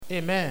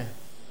Amen.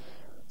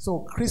 So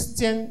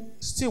Christian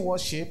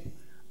stewardship,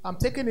 I'm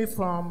taking it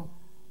from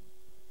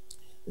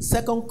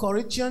 2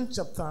 Corinthians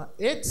chapter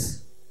 8.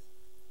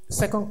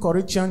 2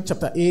 Corinthians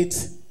chapter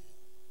 8,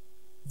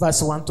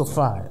 verse 1 to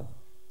 5.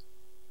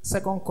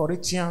 2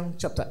 Corinthians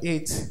chapter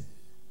 8,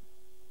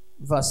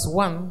 verse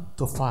 1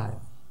 to 5.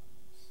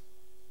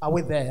 Are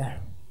we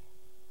there?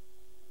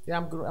 Yeah,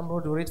 I'm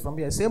going to read from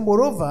here. Say,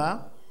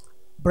 moreover,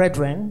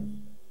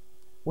 brethren,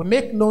 we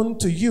make known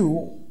to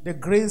you the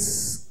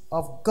grace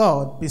of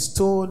God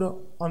bestowed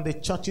on the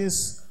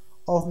churches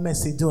of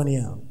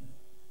Macedonia.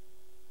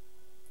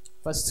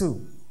 Verse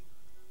 2.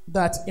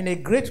 That in a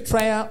great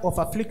trial of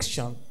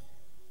affliction,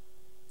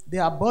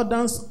 the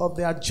abundance of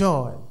their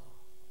joy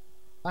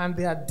and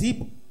their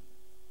deep,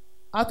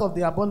 out of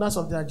the abundance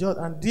of their joy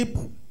and deep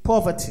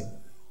poverty,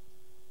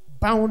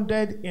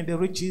 bounded in the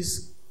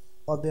riches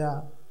of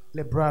their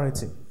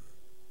liberality.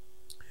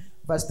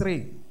 Verse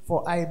 3.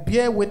 For I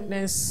bear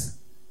witness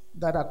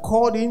that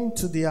according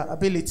to their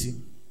ability,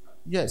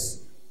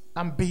 yes,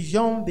 and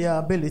beyond their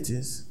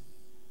abilities,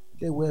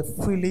 they were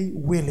freely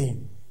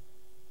willing.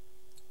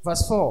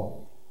 Verse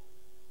 4.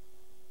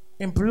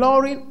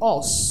 Imploring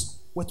us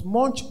with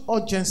much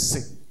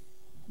urgency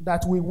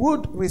that we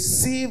would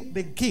receive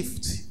the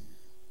gift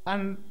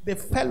and the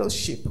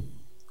fellowship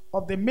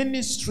of the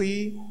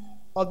ministry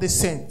of the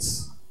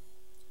saints.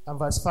 And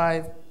verse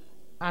 5.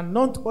 And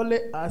not only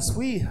as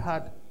we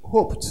had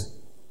hoped,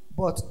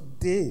 but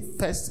they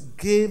first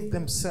gave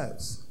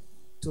themselves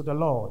to the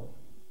Lord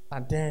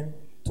and then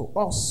to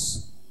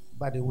us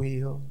by the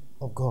will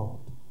of God.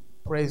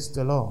 Praise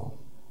the Lord.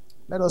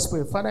 Let us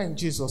pray. Father, in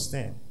Jesus'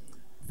 name,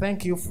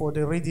 thank you for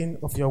the reading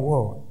of your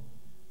word.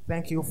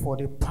 Thank you for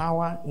the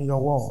power in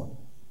your word.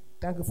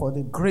 Thank you for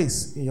the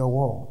grace in your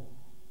word.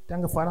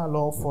 Thank you, Father,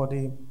 Lord, for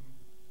the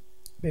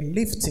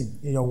lifting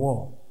in your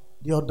word,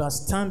 the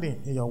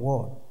understanding in your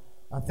word.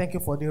 And thank you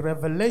for the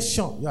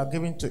revelation you are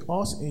giving to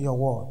us in your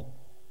word.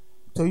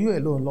 To you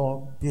alone,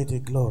 Lord, be the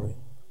glory.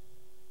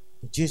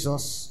 In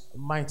Jesus'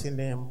 mighty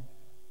name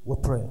we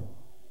pray.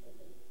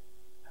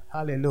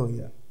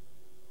 Hallelujah.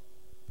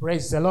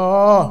 Praise the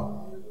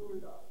Lord.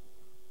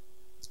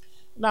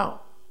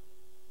 Now,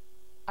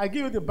 I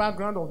give you the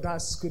background of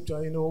that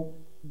scripture. You know,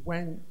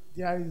 when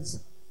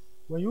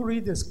you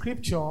read the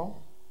scripture,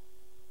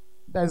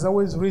 there's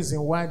always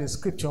reason why the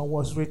scripture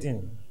was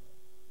written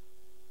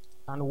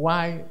and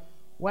why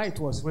it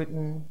was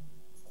written,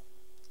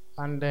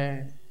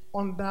 and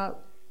under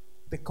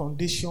the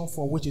condition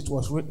for which it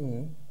was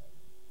written,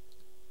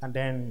 and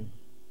then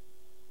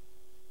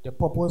the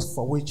purpose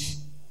for which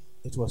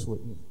it was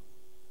written.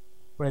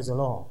 Praise the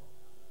Lord.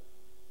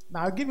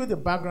 Now, I'll give you the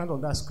background of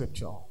that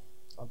scripture,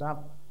 of that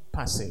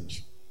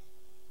passage.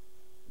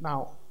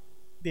 Now,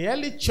 the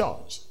early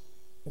church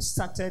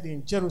started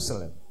in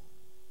Jerusalem,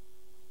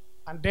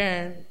 and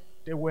then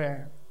they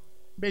were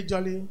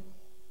majorly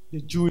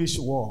the Jewish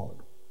world.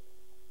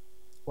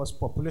 Was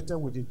populated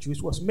with the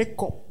Jews, was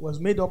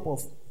made up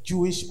of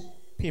Jewish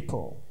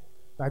people,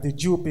 like the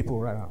Jew people,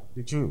 rather,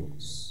 the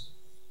Jews.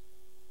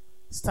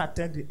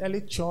 Started the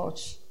early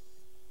church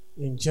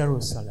in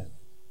Jerusalem.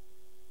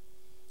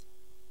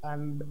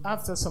 And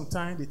after some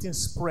time, the thing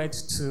spread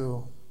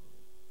to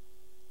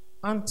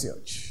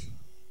Antioch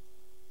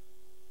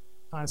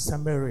and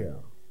Samaria.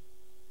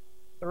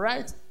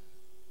 Right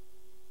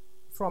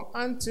from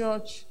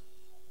Antioch,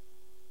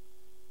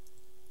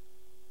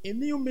 a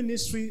new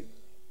ministry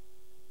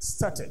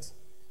started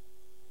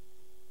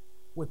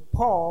with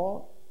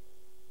Paul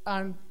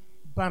and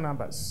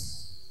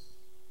Barnabas.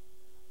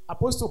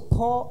 Apostle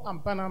Paul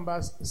and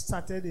Barnabas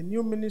started a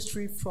new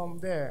ministry from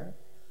there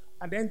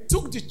and then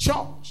took the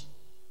church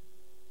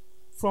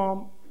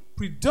from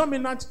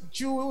predominant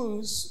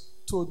Jews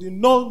to the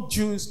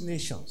non-Jewish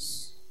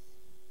nations.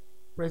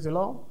 Praise the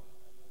Lord.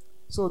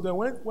 So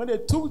when they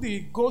took the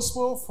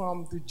gospel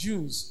from the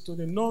Jews to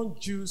the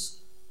non-Jewish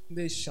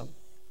nation,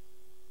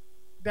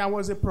 there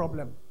was a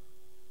problem.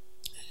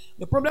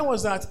 The problem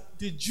was that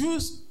the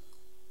Jews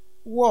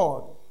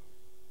world,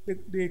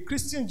 the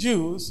Christian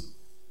Jews,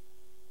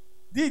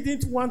 they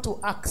didn't want to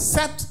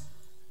accept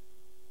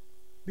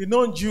the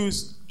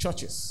non-Jews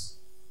churches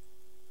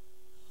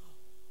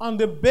on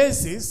the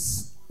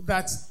basis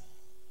that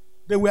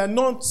they were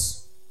not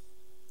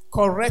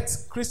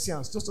correct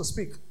Christians, so to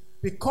speak,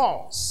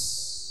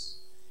 because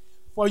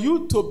for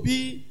you to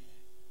be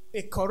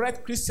a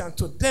correct Christian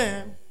to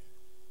them,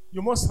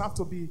 you must have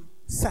to be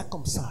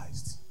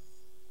circumcised.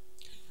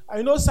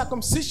 I know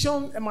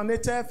circumcision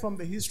emanated from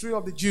the history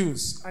of the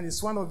Jews, and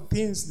it's one of the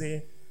things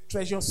they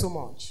treasure so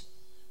much.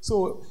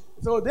 So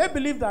they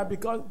believe that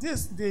because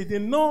the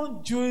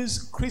non-Jewish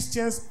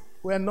Christians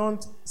were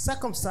not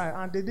circumcised,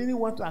 and they didn't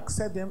want to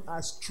accept them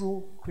as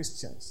true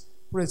Christians.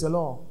 Praise the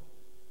Lord.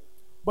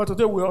 But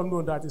today we all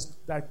know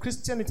that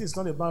Christianity is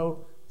not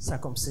about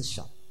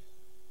circumcision.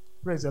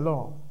 Praise the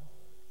Lord.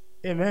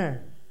 Amen.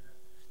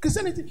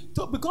 Christianity,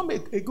 to become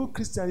a good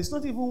Christian, it's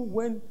not even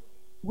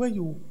when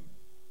you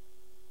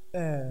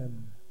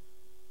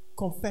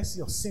confess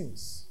your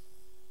sins.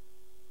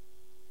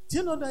 Do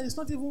you know that it's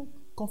not even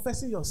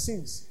confessing your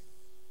sins?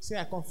 Say,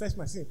 I confess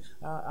my sin.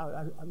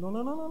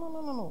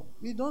 No.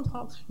 You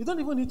don't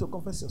even need to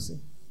confess your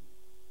sin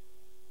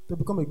to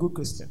become a good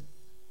Christian.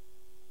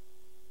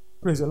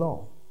 Praise the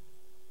Lord.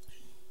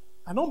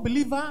 An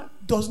unbeliever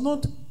does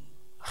not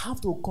have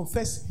to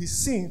confess his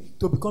sin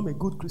to become a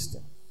good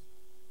Christian.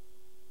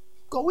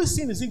 Because which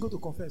sin is he going to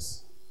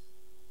confess?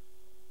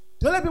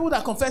 The only people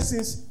that confess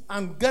sins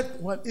and get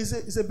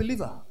is a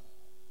believer.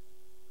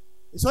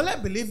 It's only a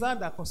believer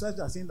that confesses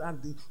their sin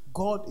and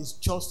God is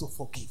just to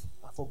forgive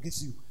and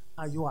forgives you,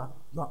 and you are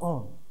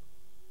on.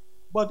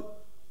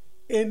 But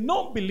a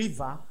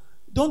non-believer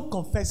don't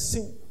confess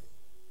sin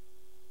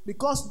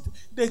because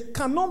they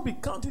cannot be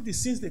counting the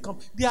sins they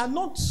commit. They are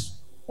not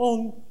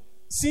on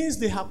sins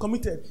they have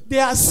committed. They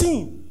are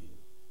sin.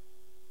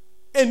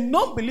 A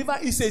non-believer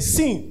is a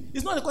sin.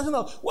 It's not a question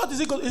of what is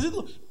he going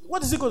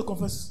to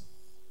confess.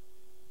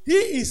 He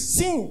is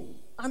sin,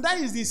 and that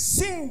is the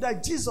sin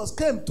that Jesus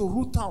came to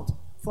root out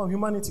from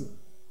humanity.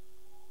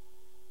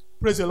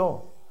 Praise the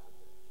Lord.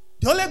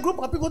 The only group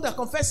of people that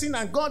confess sin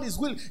and God is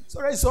will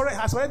has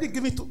already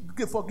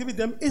forgiven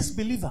them is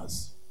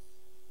believers.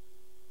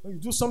 When you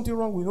do something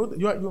wrong, we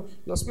know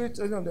your spirit,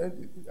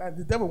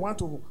 the devil want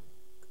to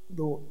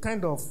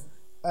kind of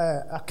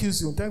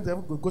accuse you. Thank the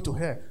devil will go to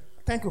hell.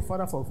 Thank you,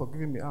 Father, for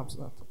forgiving me.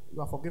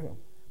 You are forgiven.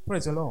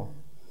 Praise the Lord.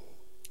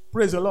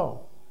 Praise the Lord.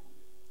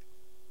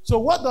 So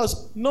what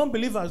does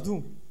non-believers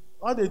do?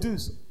 All they do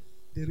is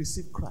they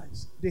receive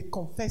Christ. They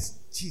confess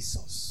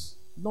Jesus,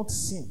 not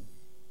sin.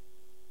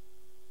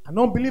 A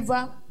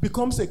non-believer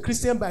becomes a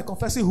Christian by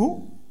confessing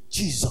who?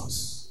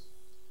 Jesus.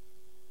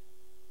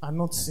 And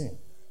not sin.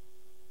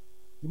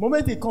 The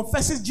moment he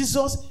confesses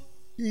Jesus,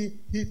 he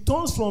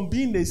turns from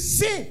being a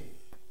sin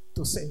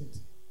to saint.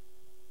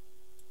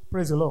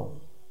 Praise the Lord.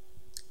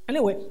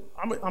 Anyway,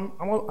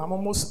 I'm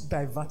almost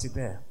diverted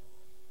there.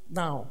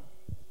 Now,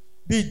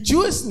 the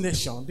Jewish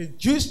nation, the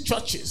Jewish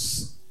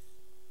churches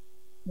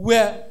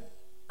were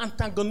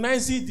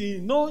antagonizing the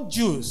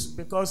non-Jews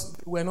because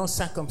they were not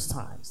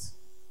circumcised.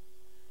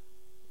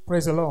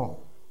 Praise the Lord.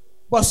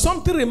 But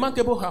something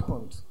remarkable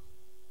happened.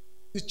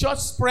 The church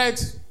spread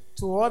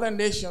to other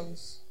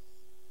nations,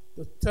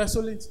 to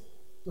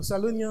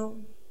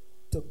Thessalonians,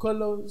 to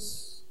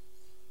Colossus,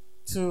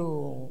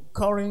 to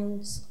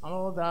Corinth, and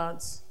all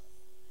that.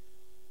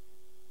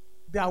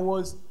 There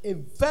was a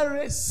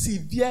very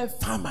severe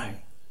famine.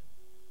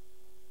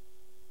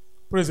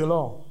 Praise the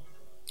Lord.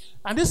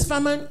 And this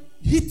famine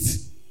hit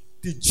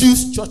the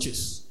Jewish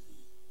churches.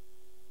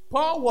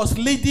 Paul was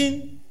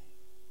leading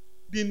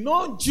the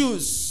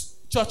non-Jews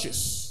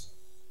churches.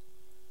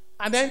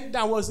 And then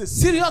there was a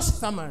serious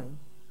famine.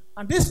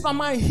 And this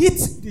famine hit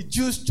the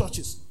Jewish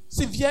churches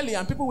severely,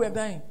 and people were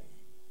dying.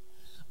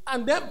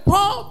 And then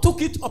Paul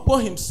took it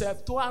upon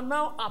himself to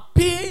now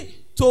appeal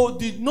to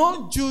the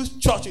non-Jewish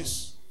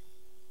churches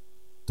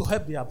to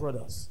help their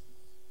brothers.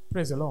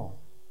 Praise the Lord.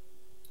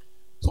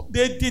 So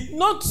they did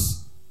not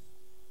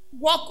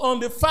work on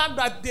the fact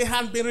that they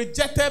had been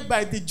rejected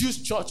by the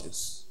Jewish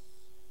churches.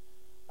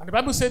 And the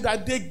Bible said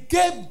that they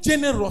gave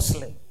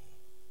generously.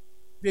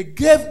 They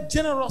gave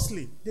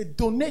generously. They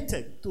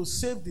donated to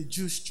save the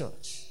Jewish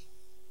church.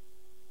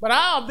 But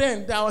out of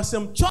them, there were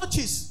some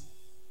churches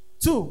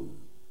too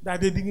that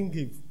they didn't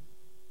give.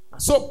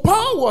 So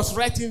Paul was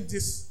writing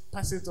this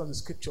passage of the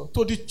scripture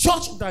to the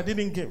church that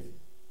didn't give.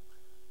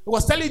 He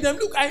was telling them,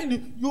 look,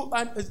 you,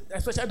 and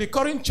especially the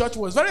Corinth church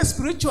was very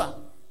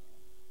spiritual.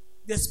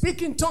 They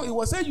speak in tongues. He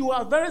was saying, you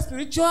are very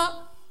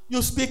spiritual.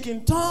 You speak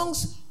in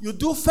tongues. You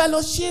do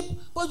fellowship.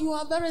 But you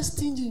are very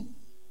stingy.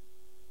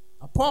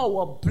 And Paul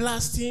was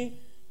blasting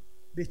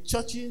the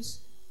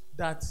churches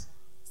that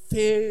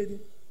failed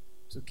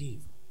to give.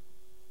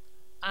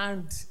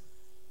 And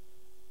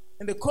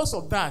in the course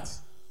of that,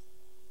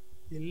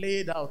 he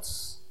laid out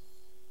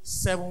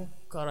 7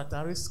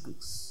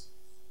 characteristics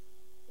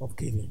of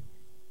giving.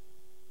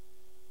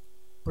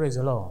 Praise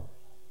the Lord.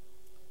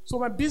 So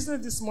my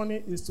business this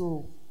morning is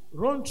to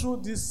run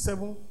through these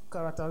 7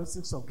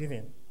 characteristics of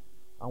giving,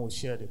 and we'll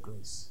share the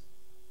grace.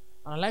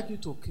 And I'd like you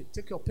to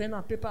take your pen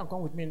and paper and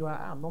come with me. No,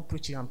 I'm not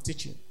preaching, I'm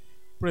teaching.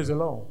 Praise the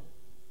Lord.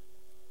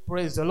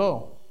 Praise the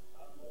Lord.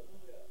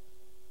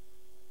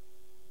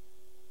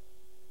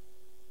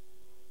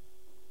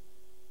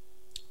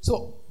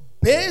 So,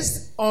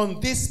 based on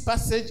this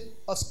passage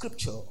of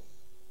scripture,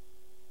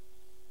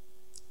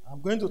 I'm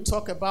going to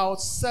talk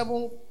about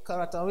 7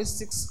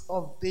 characteristics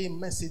of the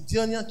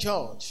Macedonian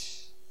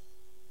church,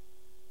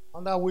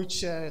 under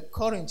which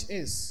Corinth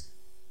is,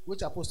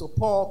 which Apostle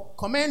Paul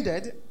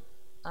commended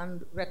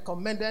and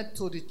recommended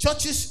to the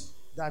churches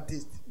that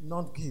did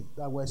not give,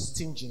 that were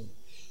stingy.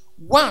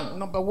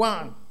 Number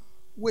one,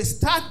 we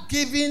start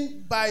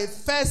giving by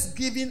first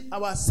giving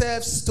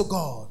ourselves to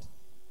God.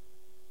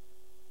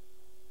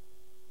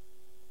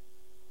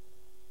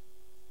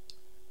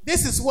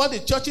 This is what the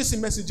churches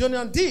in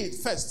Macedonia did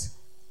first.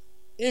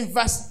 In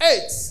verse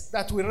 8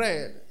 that we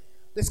read,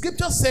 the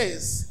scripture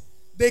says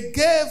they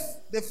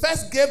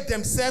first gave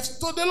themselves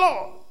to the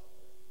Lord.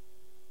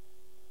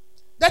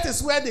 That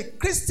is where the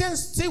Christian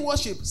still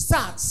worship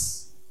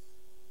starts.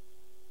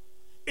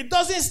 It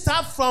doesn't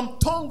start from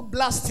tongue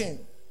blasting.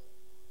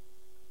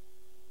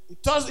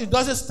 It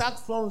doesn't start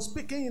from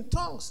speaking in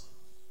tongues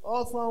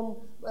or from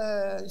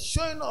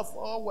showing off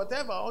or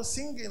whatever, or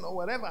singing or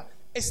whatever.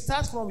 It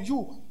starts from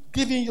you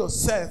giving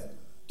yourself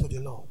to the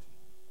Lord.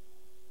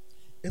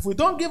 If we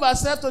don't give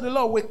ourselves to the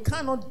Lord, we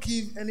cannot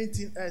give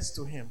anything else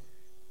to him.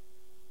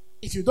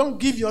 If you don't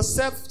give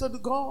yourself to the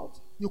God,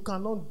 you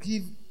cannot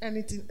give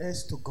anything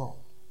else to God.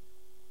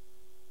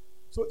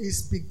 So it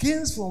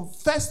begins from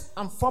first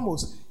and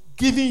foremost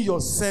giving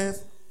yourself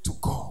to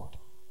God.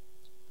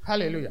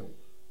 Hallelujah.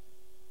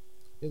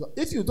 Because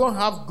if you don't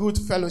have good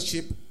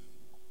fellowship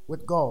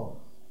with God,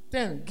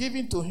 then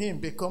giving to him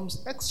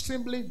becomes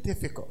extremely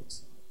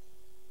difficult.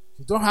 If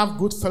you don't have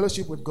good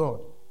fellowship with God,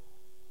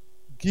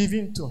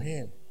 giving to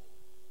him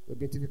will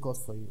be difficult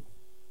for you.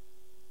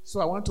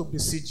 So I want to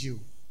beseech you.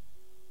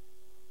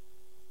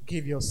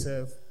 Give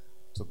yourself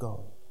to God.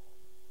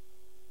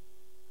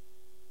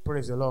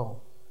 Praise the Lord.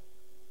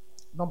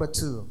 Number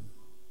 2.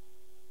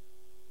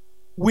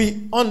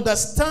 We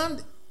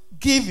understand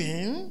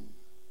giving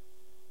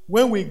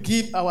when we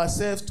give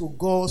ourselves to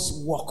God's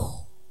work.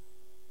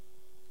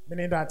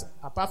 Meaning that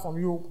apart from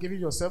you giving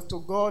yourself to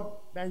God,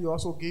 then you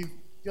also give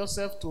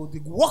yourself to the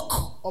work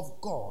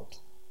of God.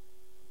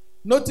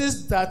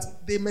 Notice that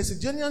the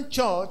Macedonian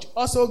church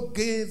also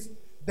gave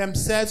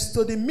themselves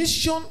to the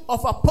mission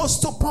of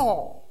Apostle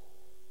Paul.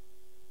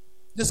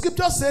 The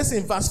scripture says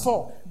in verse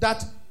 4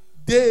 that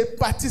they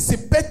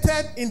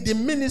participated in the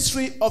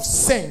ministry of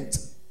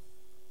saints.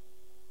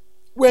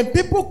 When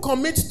people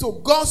commit to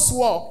God's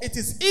work, it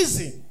is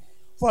easy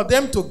for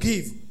them to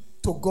give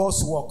to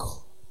God's work.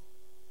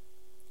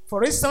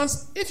 For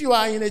instance, if you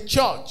are in a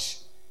church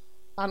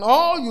and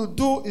all you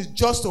do is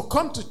just to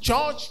come to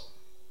church,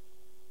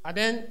 and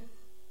then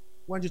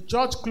when the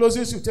church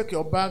closes, you take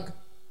your bag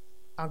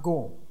and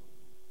go.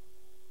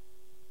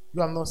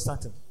 You are not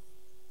certain.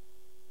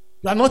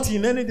 You are not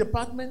in any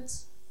department.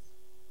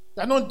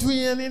 You are not doing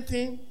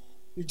anything.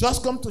 You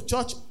just come to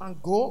church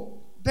and go.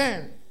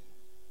 Then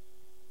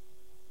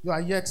you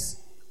are yet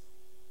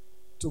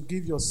to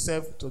give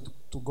yourself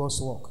to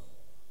God's work.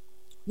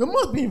 You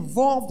must be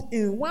involved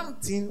in one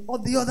thing or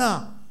the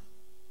other.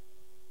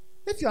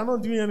 If you are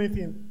not doing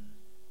anything,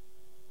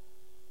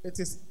 it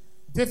is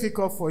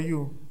difficult for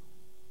you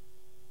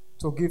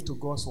to give to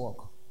God's work.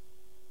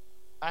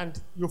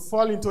 And you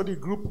fall into the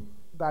group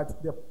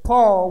that the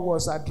Paul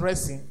was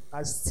addressing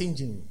as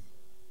stingy.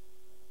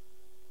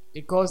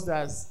 Because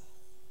there's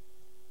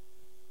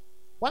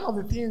one of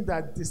the things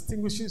that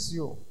distinguishes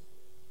you,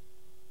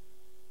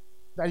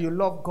 that you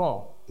love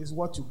God, is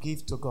what you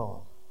give to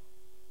God.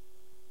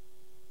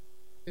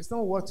 It's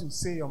not what you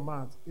say in your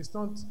mouth. It's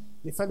not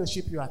the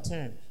fellowship you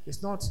attend.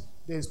 It's not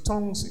the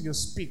tongues you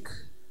speak.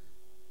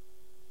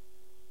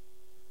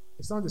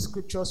 It's not the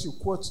scriptures you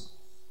quote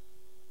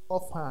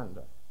offhand.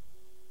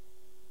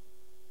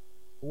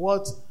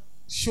 What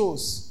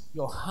shows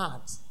your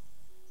heart,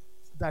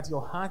 that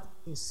your heart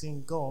is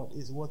in God,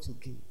 is what you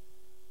give.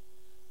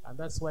 And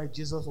that's why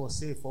Jesus was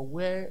saying, for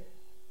where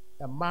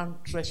a man's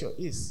treasure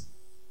is,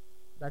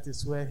 that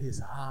is where his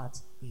heart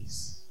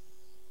is.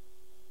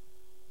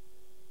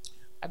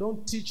 I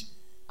don't teach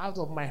out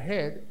of my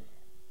head.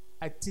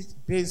 I teach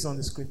based on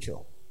the scripture.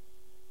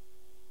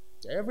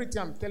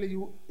 Everything I'm telling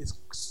you is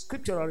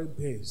scripturally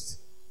based.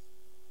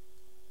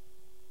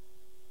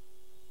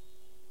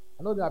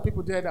 I know there are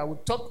people there that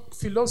would talk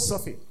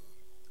philosophy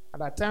at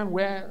the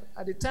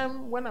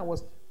time when I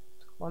was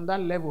on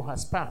that level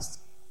has passed.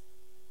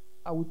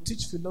 I would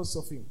teach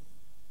philosophy,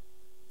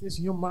 this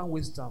human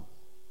wisdom.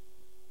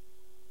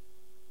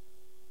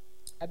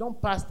 I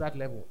don't pass that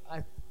level.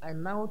 I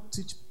now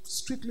teach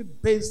strictly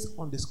based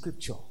on the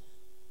scripture.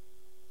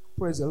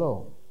 Praise the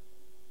Lord.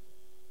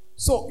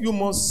 So you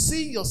must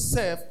see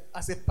yourself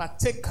as a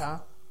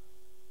partaker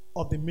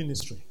of the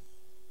ministry.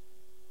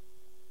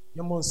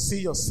 You must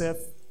see yourself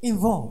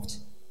involved.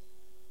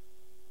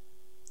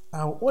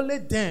 And only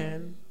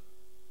then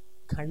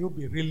can you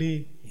be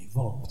really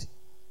involved.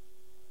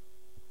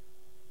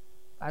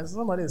 I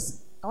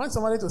want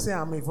somebody to say,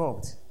 I'm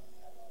involved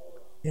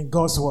in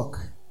God's work.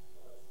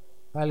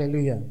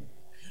 Hallelujah.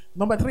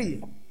 Number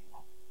 3,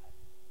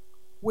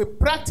 we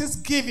practice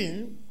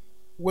giving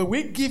when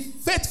we give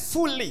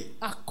faithfully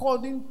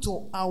according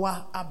to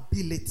our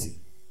ability.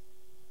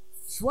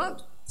 If you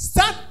want,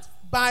 start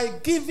by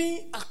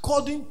giving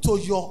according to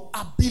your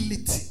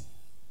ability.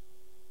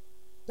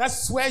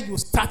 That's where you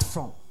start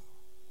from.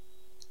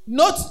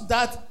 Note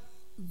that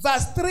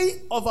verse 3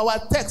 of our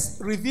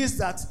text reveals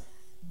that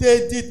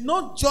they did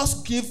not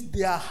just give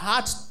their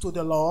hearts to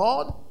the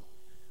Lord,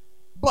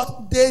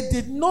 but they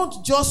did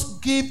not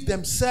just give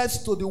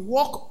themselves to the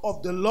work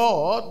of the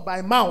Lord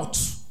by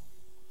mouth,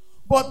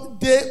 but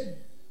they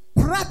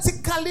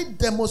practically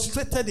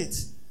demonstrated it.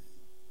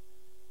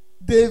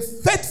 They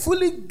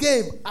faithfully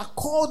gave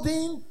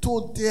according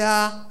to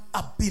their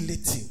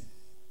ability.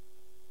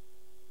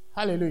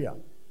 Hallelujah.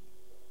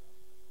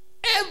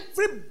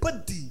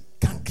 Everybody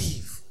can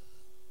give.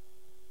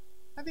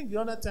 I think the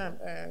other time,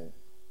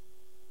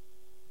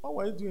 what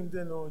were you doing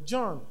then? Oh,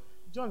 John,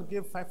 John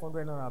gave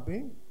 500 naira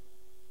being.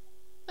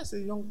 That's a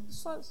young,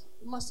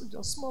 Master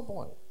John, small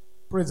boy.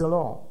 Praise the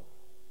Lord.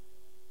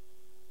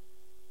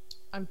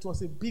 And it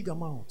was a big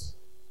amount.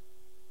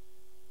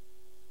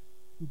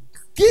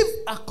 Give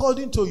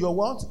according to your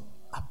what?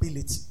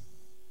 Ability.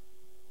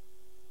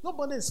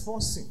 Nobody is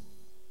forcing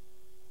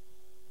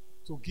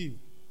to give.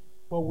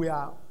 But we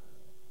are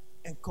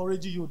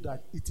encouraging you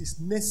that it is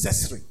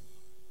necessary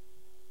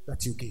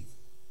that you give.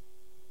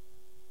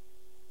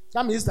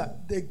 That means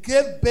that they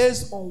gave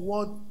based on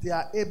what they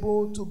are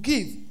able to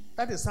give.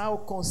 That is how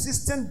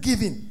consistent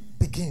giving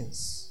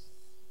begins.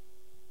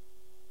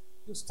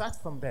 You start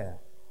from there.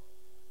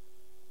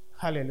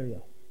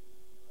 Hallelujah.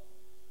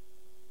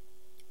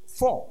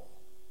 4.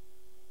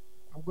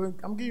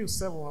 I'm giving you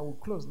 7. I will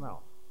close now.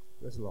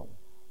 That's long.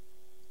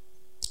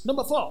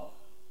 Number 4.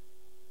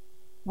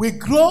 We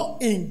grow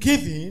in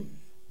giving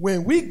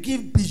when we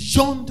give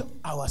beyond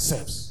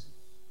ourselves.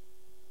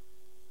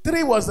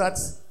 3 was that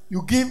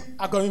you give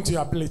according to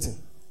your ability.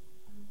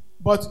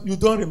 But you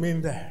don't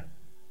remain there.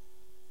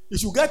 You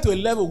should get to a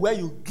level where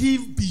you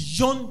give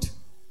beyond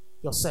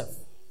yourself.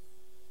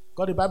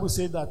 God, the Bible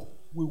says that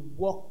we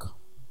walk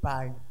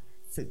by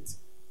faith.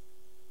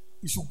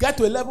 You should get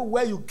to a level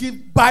where you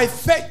give by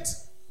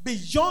faith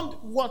beyond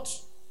what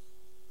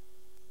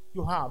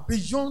you have,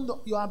 beyond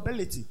your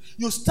ability.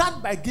 You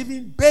start by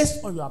giving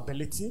based on your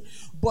ability,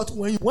 but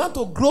when you want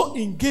to grow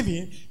in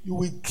giving, you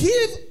will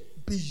give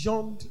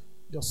beyond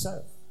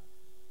yourself.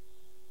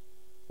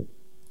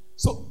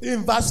 So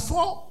in verse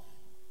 4,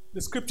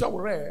 the scripture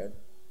we read,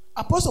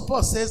 Apostle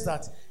Paul says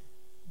that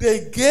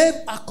they gave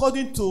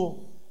according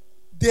to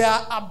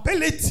their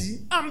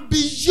ability and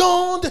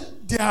beyond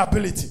their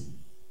ability.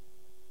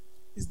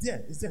 It's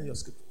there in your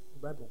scripture,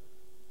 the Bible.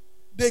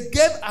 They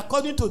gave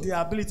according to their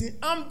ability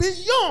and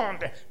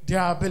beyond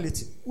their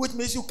ability, which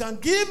means you can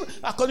give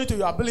according to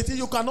your ability.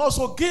 You can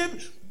also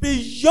give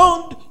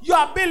beyond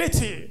your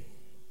ability.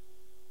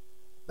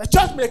 The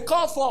church may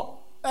call for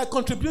a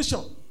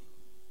contribution,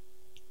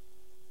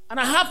 and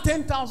I have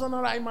 10,000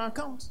 naira in my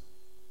account,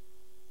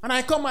 and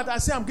I come out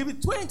and say I'm giving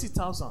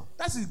 20,000.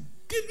 That is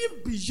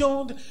giving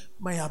beyond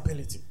my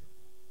ability.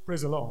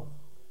 Praise the Lord.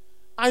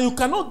 And you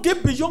cannot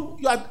give beyond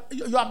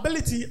your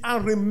ability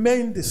and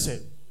remain the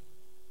same.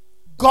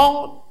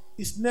 God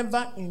is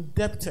never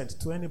indebted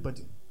to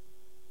anybody.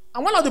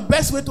 And one of the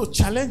best ways to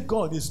challenge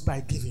God is by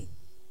giving.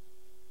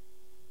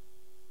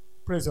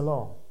 Praise the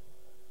Lord.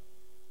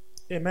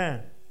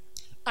 Amen.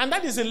 And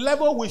that is a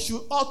level we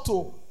should ought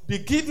to be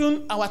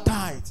giving our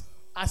tithe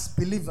as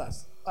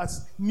believers,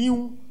 as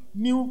new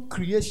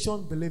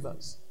creation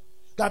believers.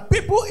 That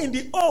people in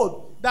the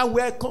old that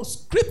were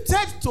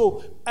conscripted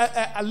to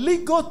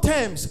legal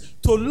terms,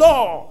 to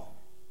law,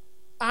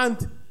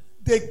 and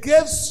they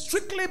gave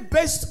strictly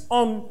based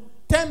on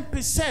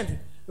 10%,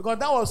 because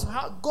that was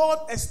how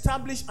God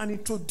established and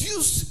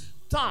introduced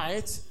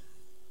tithe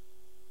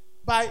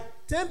by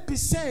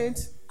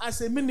 10%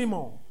 as a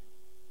minimum.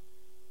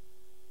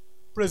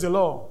 Praise the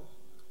Lord.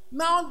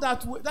 Now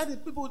that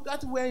the people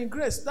that were in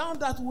grace, now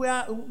that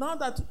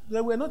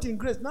they were not in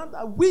grace, now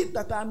that we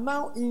that are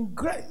now in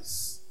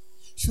grace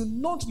should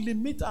not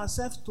limit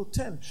ourselves to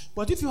 10.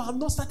 But if you have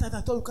not started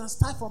at all, you can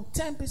start from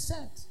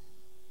 10%.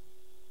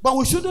 But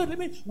we shouldn't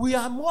limit. We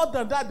are more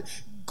than that.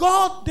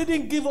 God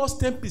didn't give us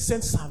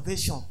 10%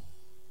 salvation.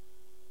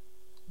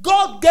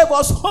 God gave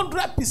us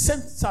 100%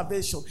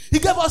 salvation. He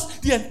gave us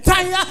the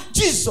entire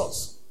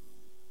Jesus.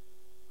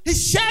 He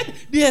shed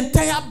the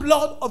entire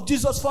blood of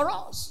Jesus for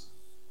us.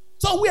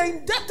 So we are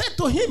indebted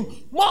to him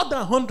more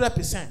than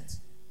 100%.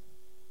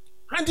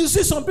 And you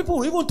see some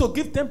people, even to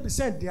give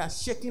 10%, they are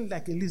shaking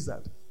like a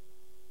lizard.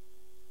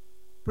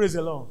 Praise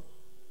the Lord.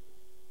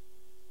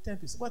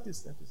 10%. What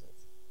is 10%?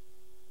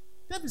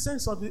 10%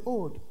 is of the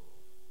old.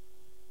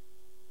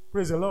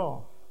 Praise the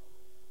Lord.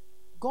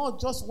 God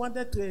just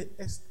wanted to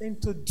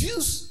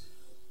introduce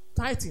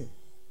tithing.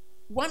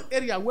 One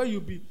area where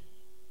you'll be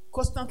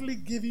constantly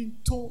giving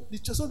to the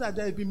church, so that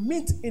there will be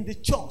meat in the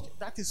church.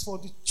 That is for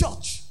the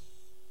church.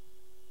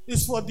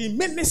 It's for the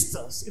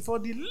ministers, it's for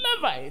the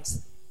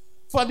Levites,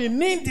 for the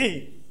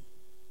needy,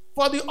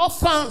 for the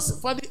orphans,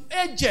 for the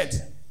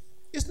aged.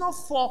 It's not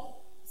for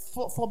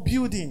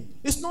building.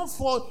 It's not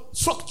for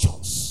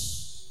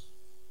structures.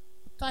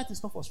 Tithe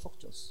is not for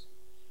structures.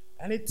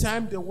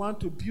 Anytime they want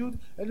to build,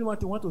 anyone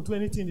they want to do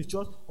anything in the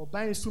church or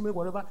buy instrument,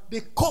 whatever, they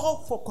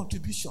call for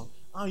contribution.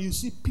 And you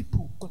see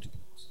people contribute.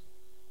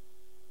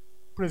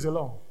 Praise the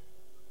Lord.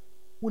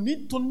 We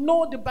need to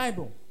know the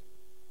Bible.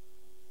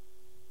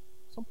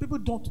 Some people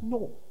don't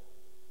know.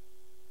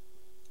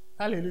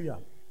 Hallelujah.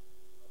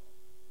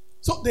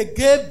 So they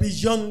gave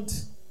beyond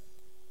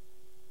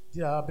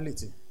their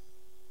ability.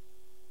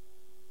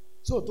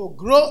 So to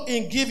grow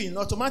in giving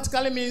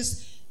automatically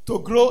means to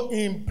grow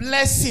in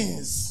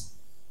blessings.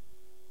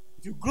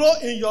 If you grow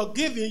in your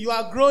giving, you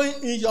are growing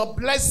in your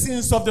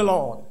blessings of the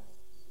Lord.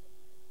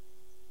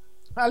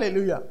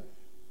 Hallelujah.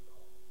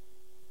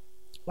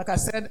 Like I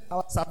said,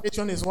 our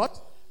salvation is what?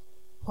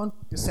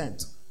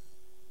 100%.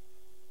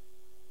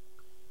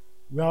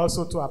 We are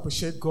also to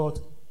appreciate God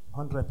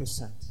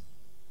 100%.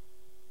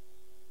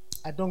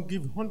 I don't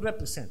give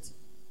 100%.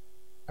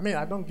 I mean,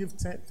 I don't give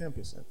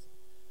 10%.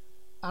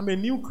 I'm a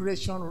new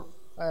creation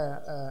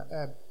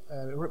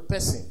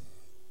person.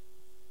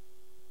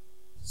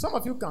 Some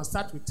of you can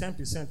start with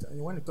 10%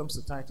 when it comes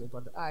to title,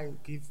 but I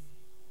give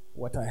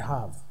what I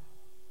have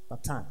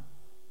at time.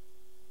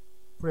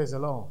 Praise the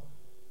Lord.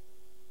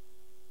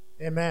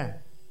 Amen.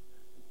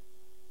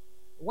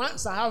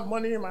 Once I have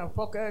money in my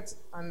pocket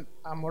and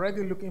I'm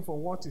already looking for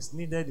what is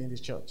needed in the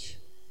church.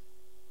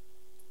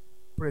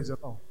 Praise the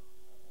Lord.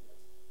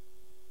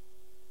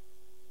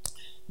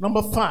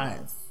 Number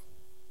 5.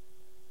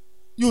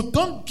 You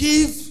don't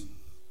give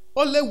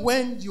only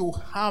when you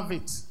have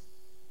it.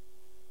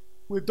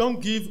 We don't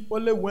give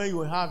only when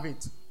you have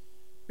it.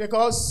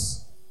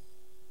 Because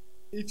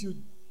if you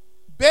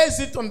base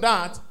it on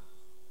that,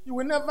 you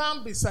will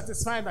never be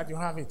satisfied that you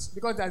have it.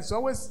 Because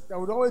there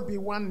will always be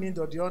one need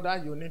or the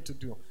other you need to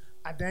do.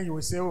 And then you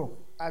will say, oh,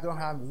 I don't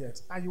have it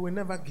yet. And you will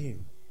never give.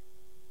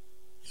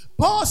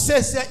 Paul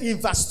says here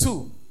in verse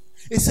 2,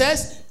 it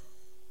says,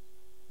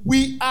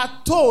 we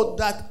are told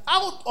that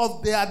out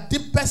of their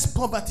deepest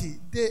poverty,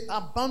 they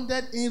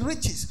abounded in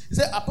riches. He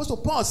said, Apostle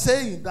Paul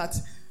saying that,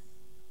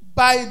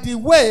 by the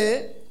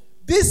way,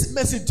 these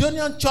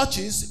Macedonian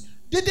churches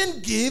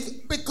didn't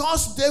give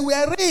because they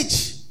were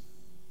rich.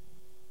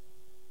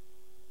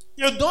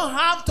 You don't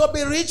have to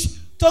be rich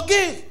to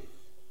give.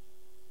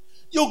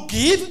 You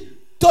give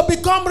to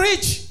become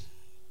rich.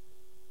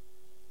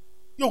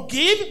 You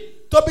give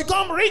to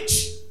become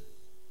rich.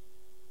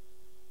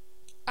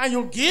 And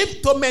you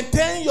give to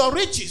maintain your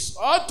riches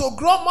or to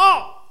grow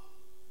more.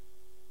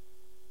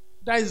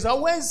 There is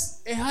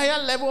always a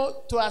higher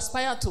level to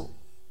aspire to.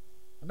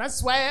 And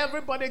that's why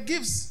everybody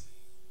gives.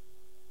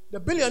 The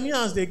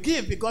billionaires, they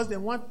give because they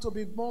want to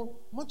be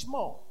much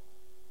more.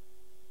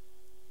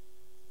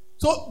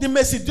 So the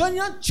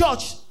Macedonian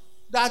church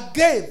that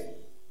gave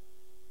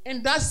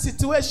in that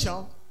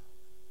situation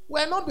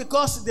were not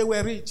because they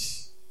were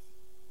rich.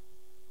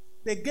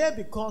 They gave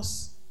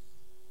because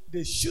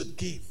they should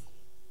give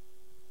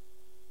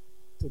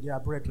to their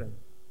brethren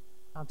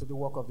and to the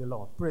work of the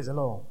Lord. Praise the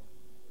Lord.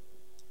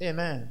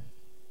 Amen.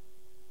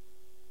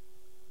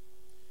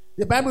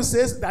 The Bible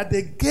says that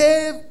they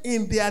gave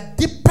in their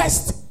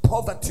deepest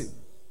poverty.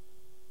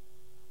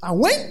 And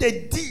when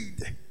they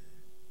did,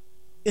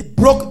 it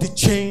broke the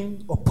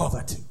chain of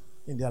poverty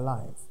in their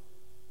life.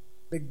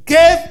 They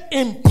gave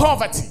in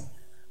poverty.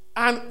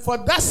 And for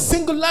that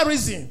singular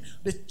reason,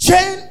 the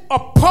chain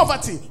of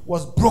poverty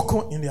was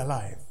broken in their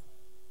life.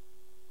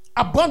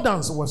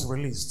 Abundance was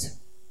released.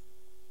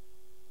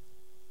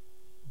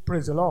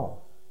 Praise the Lord.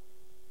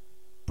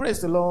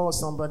 Praise the Lord,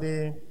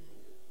 somebody.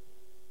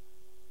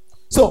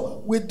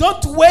 So we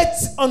don't wait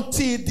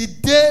until the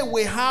day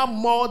we have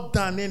more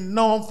than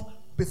enough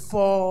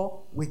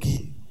before we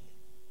give.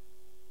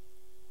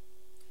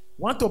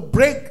 Want to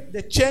break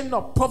the chain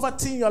of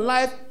poverty in your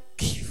life?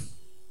 Give.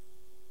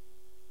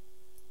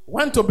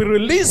 Want to be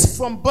released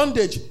from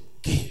bondage?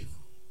 Give.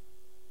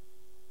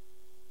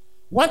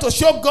 Want to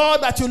show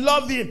God that you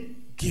love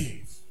Him? Give.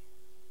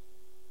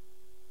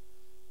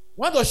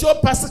 Want to show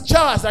Pastor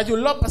Charles that you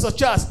love Pastor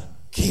Charles?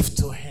 Give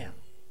to him.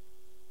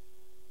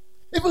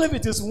 Even if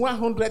it is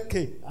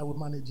 100K, I will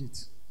manage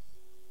it.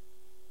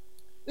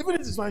 Even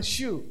if it is one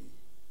shoe,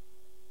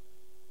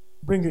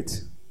 bring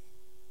it.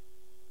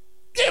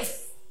 Give.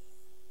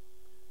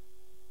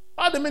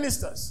 All the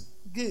ministers,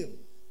 give.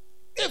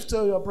 Give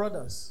to your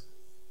brothers.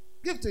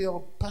 Give to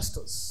your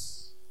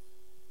pastors.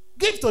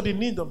 Give to the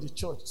need of the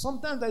church.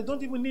 Sometimes I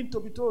don't even need to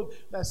be told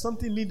there's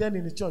something needed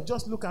in the church.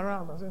 Just look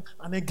around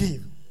and then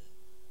give.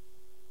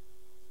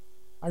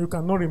 And you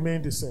cannot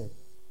remain the same.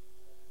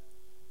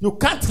 You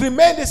can't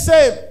remain the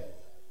same.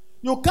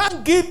 You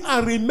can't give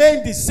and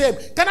remain the same.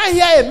 Can I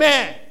hear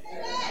amen?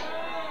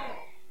 Amen.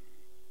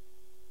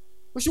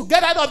 We should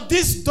get out of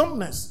this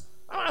dumbness.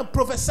 I'm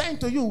prophesying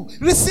to you.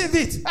 Receive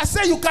it. I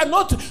say you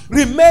cannot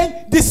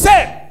remain the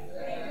same.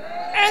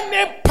 Amen.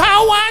 Any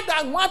power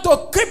that wants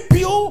to keep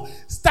you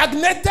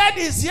stagnated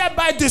is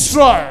hereby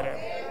destroyed.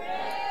 Amen.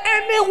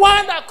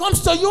 Anyone that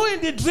comes to you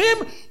in the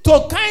dream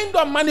to kind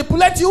of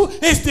manipulate you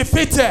is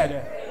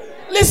defeated.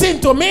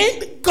 Listen to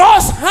me.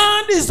 God's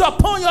hand is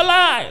upon your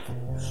life.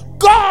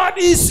 God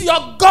is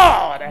your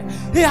God.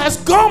 He has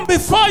gone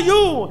before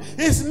you.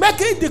 He's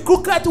making the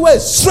crooked way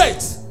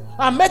straight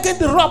and making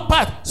the rough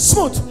path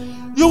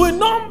smooth. You will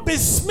not be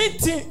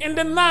smitten in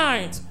the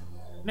night,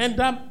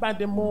 neither by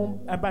the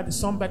moon and by the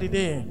sun by the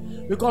day,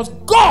 because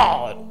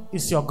God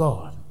is your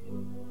God.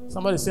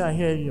 Somebody say, I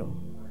hear you.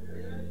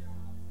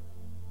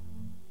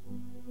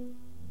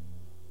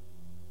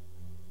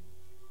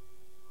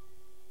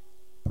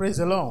 Praise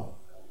the Lord.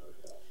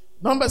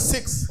 Number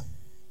 6,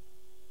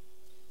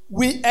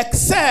 we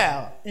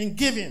excel in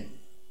giving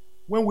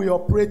when we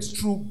operate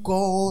through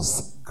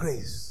God's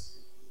grace.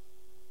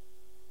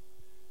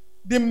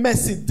 The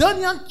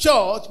Macedonian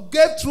church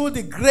gave through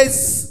the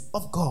grace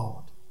of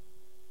God.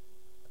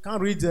 I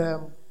can read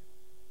 2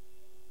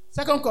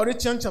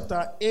 Corinthians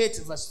chapter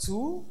 8 verse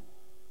 2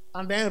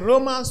 and then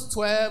Romans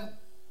 12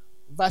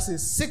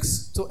 verses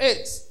 6 to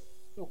 8.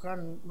 You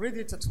can read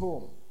it at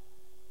home.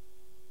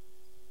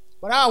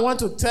 But I want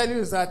to tell you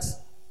is that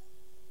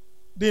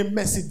the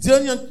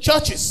Macedonian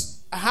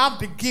churches have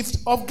the gift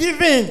of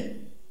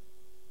giving.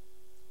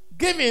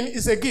 Giving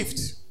is a gift.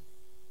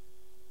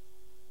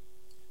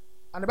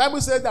 And the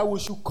Bible says that we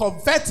should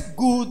covet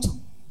good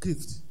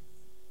gift.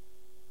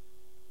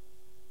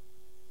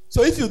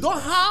 So if you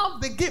don't have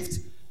the gift,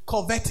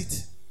 covet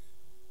it.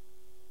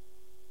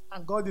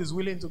 And God is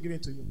willing to give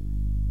it to you.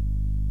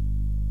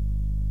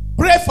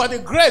 Pray for the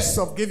grace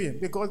of giving,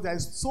 because there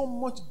is so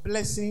much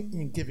blessing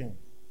in giving.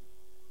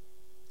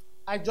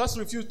 I just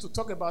refuse to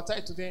talk about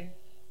it today.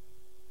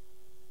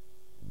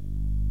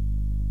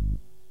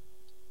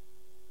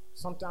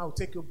 Sometimes I'll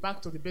take you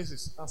back to the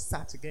basics and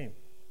start again,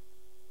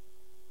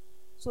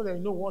 so that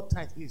you know what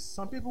tithe is.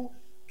 Some people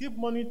give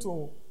money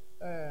to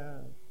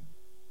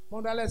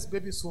motherless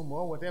babies home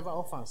or whatever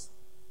orphans,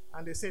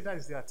 and they say that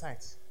is their tithe.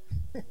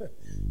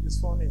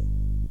 It's funny.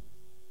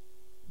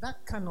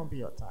 That cannot be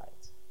your tithe.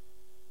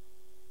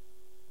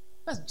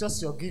 That's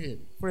just your giving.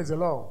 Praise the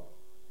Lord.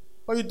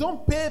 But you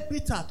don't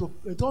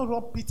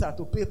rob Peter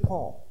to pay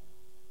Paul.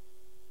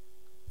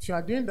 If you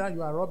are doing that,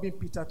 you are robbing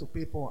Peter to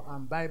pay Paul,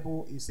 and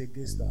Bible is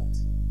against that.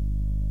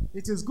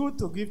 It is good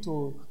to give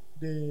to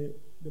the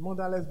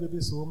motherless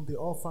babies home, the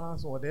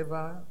orphans,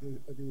 whatever,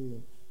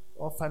 the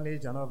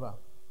orphanage and other.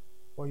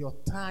 But your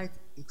tithe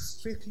is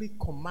strictly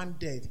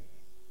commanded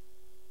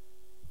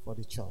for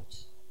the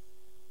church.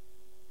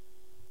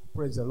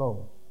 Praise the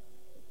Lord.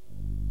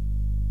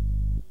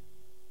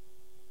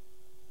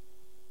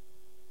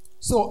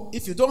 So,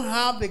 if you don't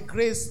have the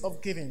grace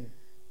of giving,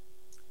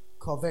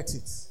 covet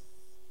it.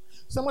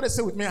 Somebody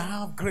say with me, I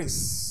have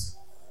grace.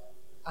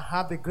 I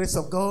have the grace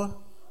of God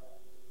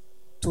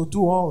to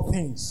do all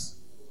things,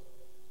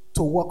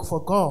 to work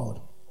for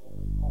God,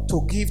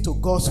 to give to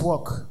God's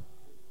work,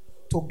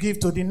 to give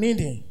to the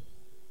needy.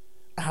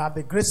 I have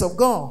the grace of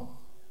God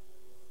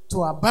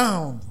to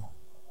abound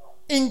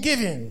in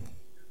giving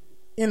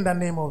in the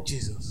name of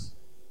Jesus.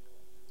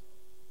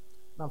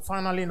 Now,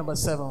 finally, number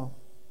 7.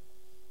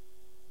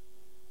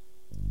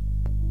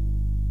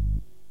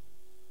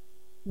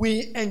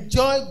 We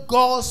enjoy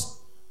God's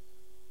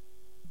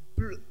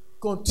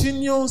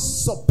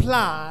continuous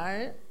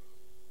supply.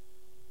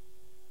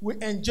 We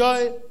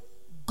enjoy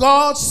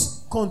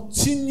God's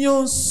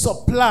continuous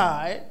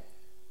supply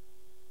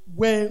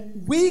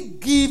when we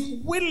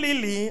give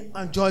willingly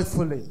and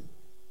joyfully.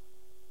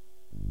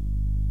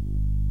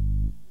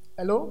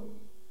 Hello?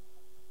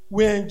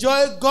 We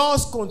enjoy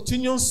God's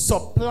continuous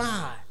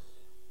supply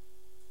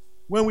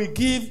when we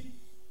give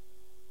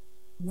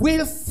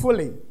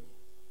willfully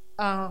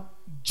and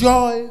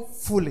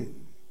joyfully.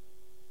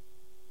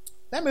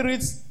 Let me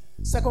read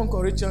 2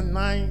 Corinthians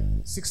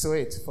 9,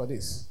 6-8 for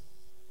this.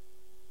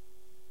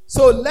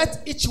 So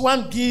let each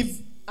one give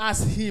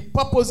as he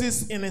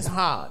purposes in his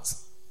heart,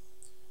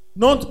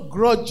 not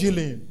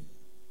grudgingly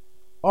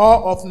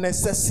or of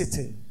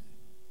necessity.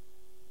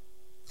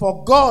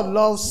 For God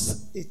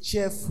loves a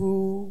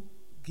cheerful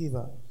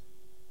giver.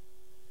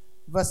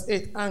 Verse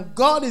 8, and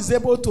God is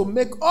able to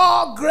make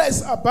all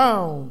grace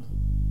abound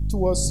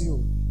towards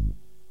you.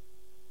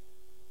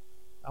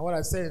 And what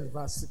I say in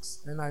verse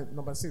 6, and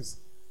number 6,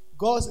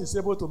 God is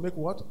able to make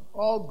what?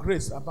 All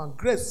grace abound.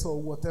 Grace for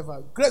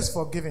whatever. Grace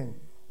for giving,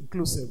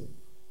 inclusive.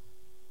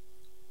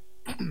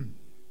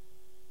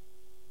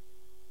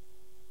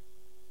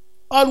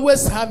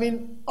 Always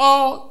having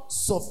all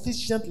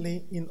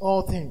sufficiently in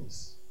all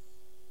things.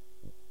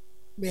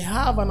 May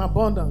have an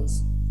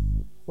abundance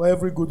for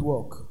every good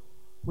work.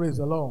 Praise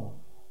the Lord.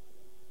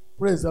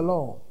 Praise the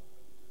Lord.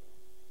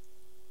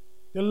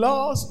 The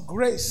Lord's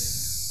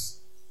grace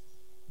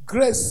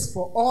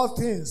for all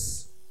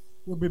things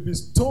will be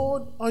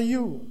bestowed on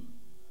you.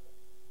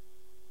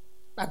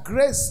 A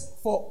grace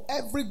for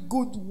every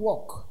good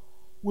work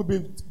will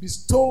be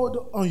bestowed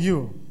on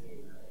you.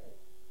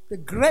 The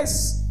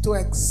grace to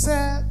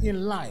excel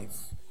in life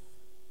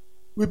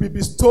will be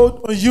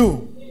bestowed on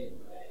you.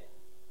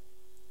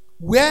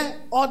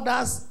 Where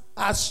others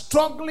are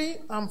struggling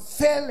and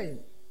failing,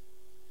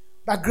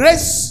 the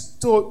grace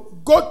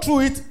to go through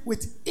it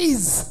with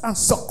ease and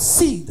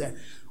succeed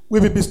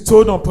will be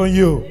bestowed upon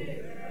you.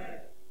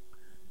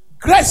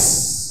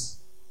 Grace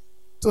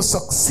to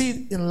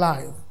succeed in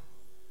life.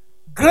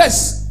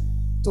 Grace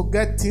to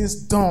get things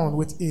done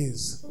with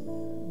ease.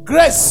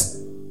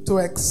 Grace to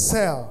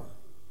excel.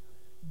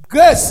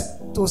 Grace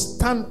to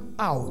stand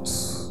out.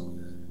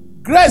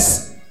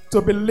 Grace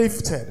to be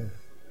lifted.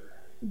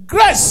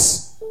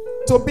 Grace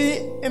to be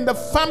in the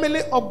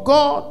family of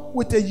God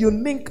with a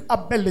unique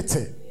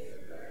ability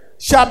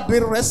shall be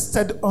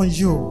rested on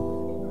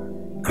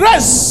you.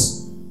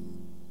 Grace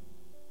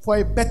for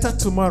a better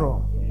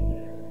tomorrow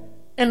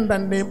in the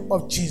name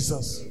of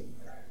Jesus.